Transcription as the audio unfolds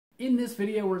In this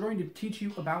video, we're going to teach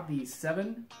you about the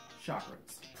 7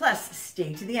 chakras. Plus,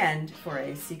 stay to the end for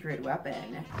a secret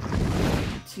weapon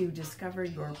to discover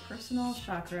your personal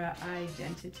chakra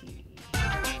identity.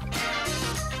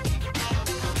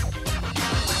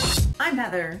 I'm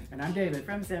Heather. And I'm David.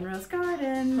 From Zen Rose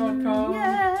Garden.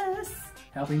 Yes!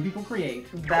 Helping people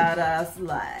create badass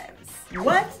lives.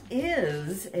 What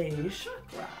is a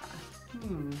chakra?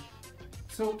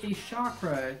 So a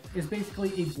chakra is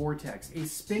basically a vortex, a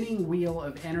spinning wheel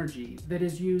of energy that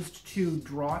is used to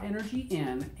draw energy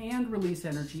in and release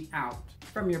energy out.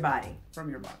 From your body. From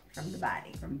your body. From the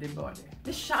body. From the body.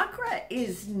 The chakra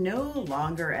is no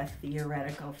longer a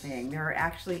theoretical thing. There are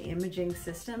actually imaging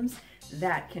systems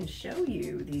that can show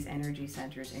you these energy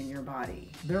centers in your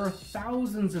body. There are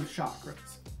thousands of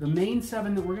chakras. The main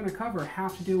 7 that we're going to cover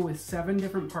have to do with 7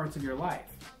 different parts of your life.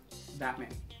 That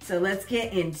many. So let's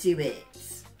get into it.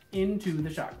 Into the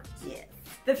chakras. Yes.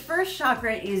 The first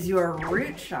chakra is your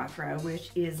root chakra, which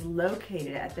is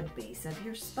located at the base of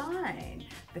your spine.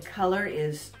 The color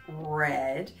is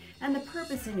red, and the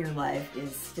purpose in your life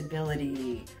is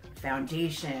stability,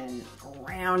 foundation,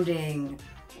 grounding,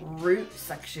 root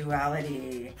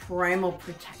sexuality, primal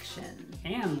protection.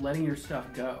 And letting your stuff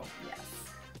go. Yes.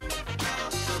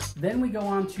 Then we go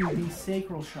on to the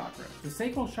sacral chakra. The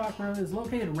sacral chakra is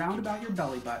located round about your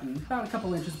belly button, about a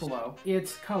couple inches below.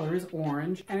 Its color is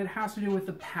orange, and it has to do with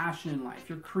the passion in life,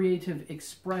 your creative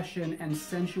expression and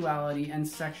sensuality and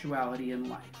sexuality in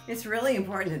life. It's really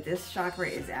important that this chakra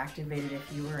is activated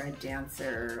if you are a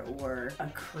dancer or a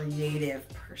creative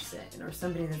person or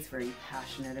somebody that's very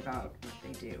passionate about what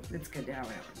they do. It's good to have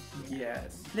it.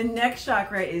 Yes. The next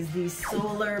chakra is the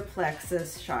solar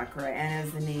plexus chakra, and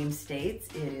as the name states,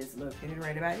 it is located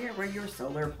right about here where your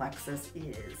solar plexus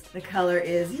is. The color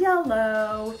is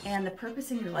yellow, and the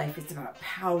purpose in your life is about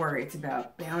power, it's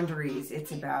about boundaries,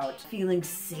 it's about feeling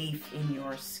safe in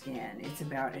your skin, it's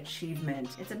about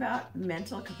achievement, it's about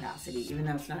mental capacity, even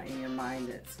though it's not in your mind,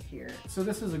 it's here. So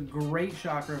this is a great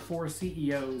chakra for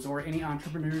CEOs or any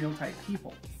entrepreneurial type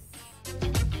people.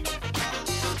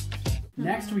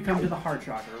 Next, we come to the heart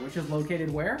chakra, which is located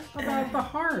where? About the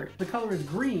heart. The color is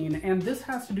green, and this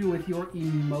has to do with your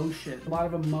emotion. A lot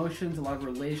of emotions, a lot of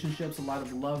relationships, a lot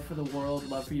of love for the world,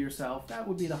 love for yourself. That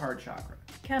would be the heart chakra.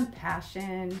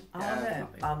 Compassion,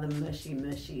 all the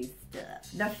mushy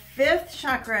stuff. The 5th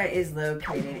chakra is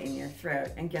located in your throat,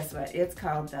 and guess what? It's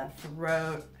called the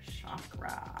throat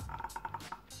chakra.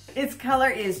 Its color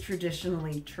is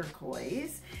traditionally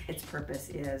turquoise. Its purpose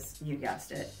is, you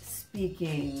guessed it,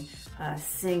 speaking,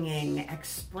 singing,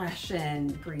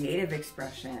 expression, creative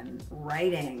expression,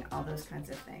 writing, all those kinds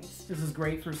of things. This is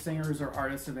great for singers or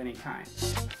artists of any kind.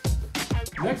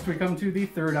 Next, we come to the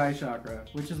third eye chakra,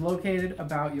 which is located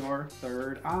about your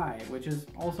third eye, which is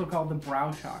also called the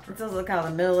brow chakra. It's also called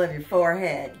the middle of your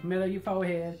forehead. Middle of your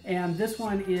forehead. And this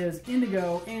one is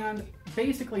indigo and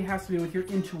basically has to do with your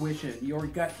intuition, your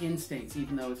gut instincts,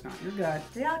 even though it's not your gut.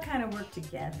 They all kind of work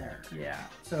together. Yeah.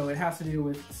 So it has to do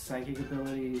with psychic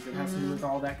abilities. It has to do with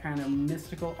all that kind of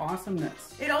mystical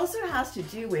awesomeness. It also has to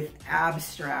do with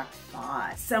abstract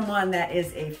thought. Someone that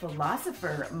is a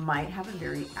philosopher might have a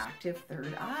very active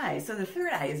third eye. So the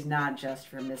third eye is not just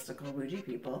for mystical woozy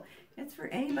people. It's for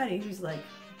anybody who's like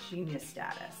genius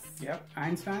status. Yep,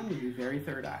 Einstein would be very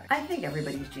third eye. I think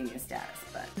everybody's genius status,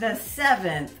 but the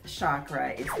 7th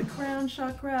chakra is the crown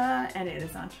chakra, and it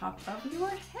is on top of your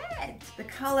head. The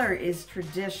color is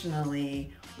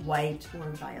traditionally white or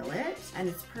violet, and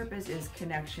its purpose is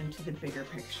connection to the bigger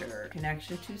picture,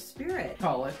 connection to spirit.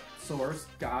 Call it source,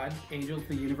 God, angels,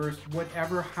 the universe,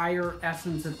 whatever higher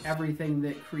essence of everything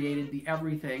that created the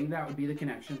everything, that would be the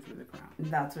connection through the crown.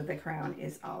 That's what the crown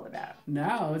is all about.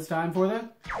 Now it's time for the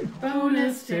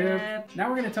bonus tip. Now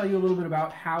we're going to tell you a little bit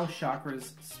about how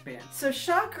chakras spin. So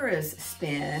chakras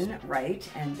spin right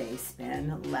and they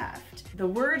spin left. The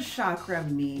word chakra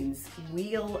means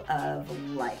wheel of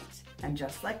light. And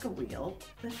just like a wheel,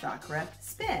 the chakra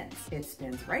spins. It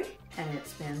spins right and it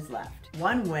spins left.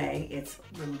 One way, it's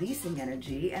releasing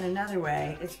energy, and another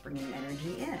way, it's bringing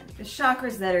energy in. The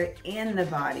chakras that are in the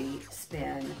body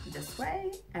spin this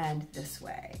way and this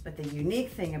way. But the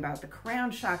unique thing about the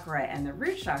crown chakra and the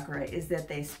root chakra is that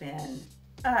they spin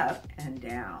up and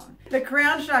down. The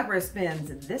crown chakra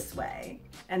spins this way,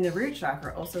 and the root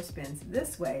chakra also spins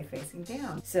this way, facing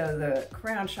down. So the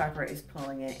crown chakra is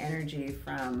pulling in energy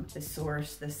from the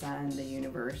source, the sun, the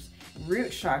universe.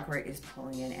 Root chakra is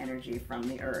pulling in energy from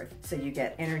the earth. So you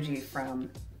get energy from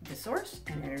the source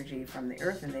and energy from the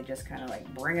earth, and they just kind of like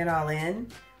bring it all in.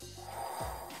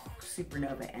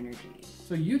 Supernova energy.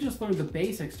 So you just learned the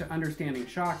basics to understanding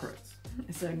chakras.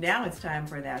 So now it's time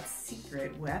for that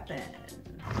secret weapon.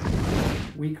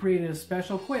 we created a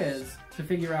special quiz to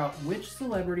figure out which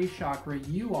celebrity chakra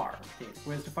you are. Take the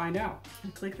quiz to find out.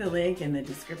 Click the link in the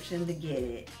description to get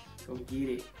it. Go get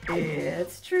it.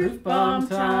 It's Truth Bomb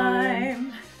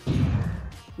time!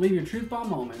 Leave your truth bomb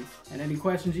moments and any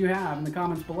questions you have in the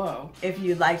comments below. If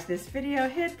you liked this video,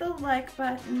 hit the like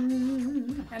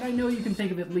button. And I know you can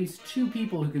think of at least 2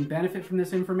 people who can benefit from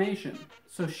this information,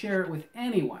 so share it with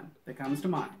anyone that comes to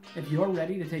mind. If you're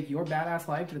ready to take your badass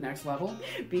life to the next level,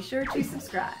 be sure to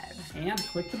subscribe. And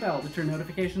click the bell to turn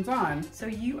notifications on, so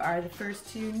you are the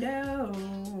first to know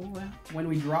when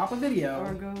we drop a video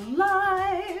or go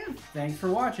live. Thanks for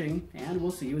watching, and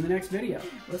we'll see you in the next video.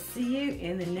 We'll see you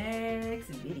in the next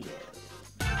video.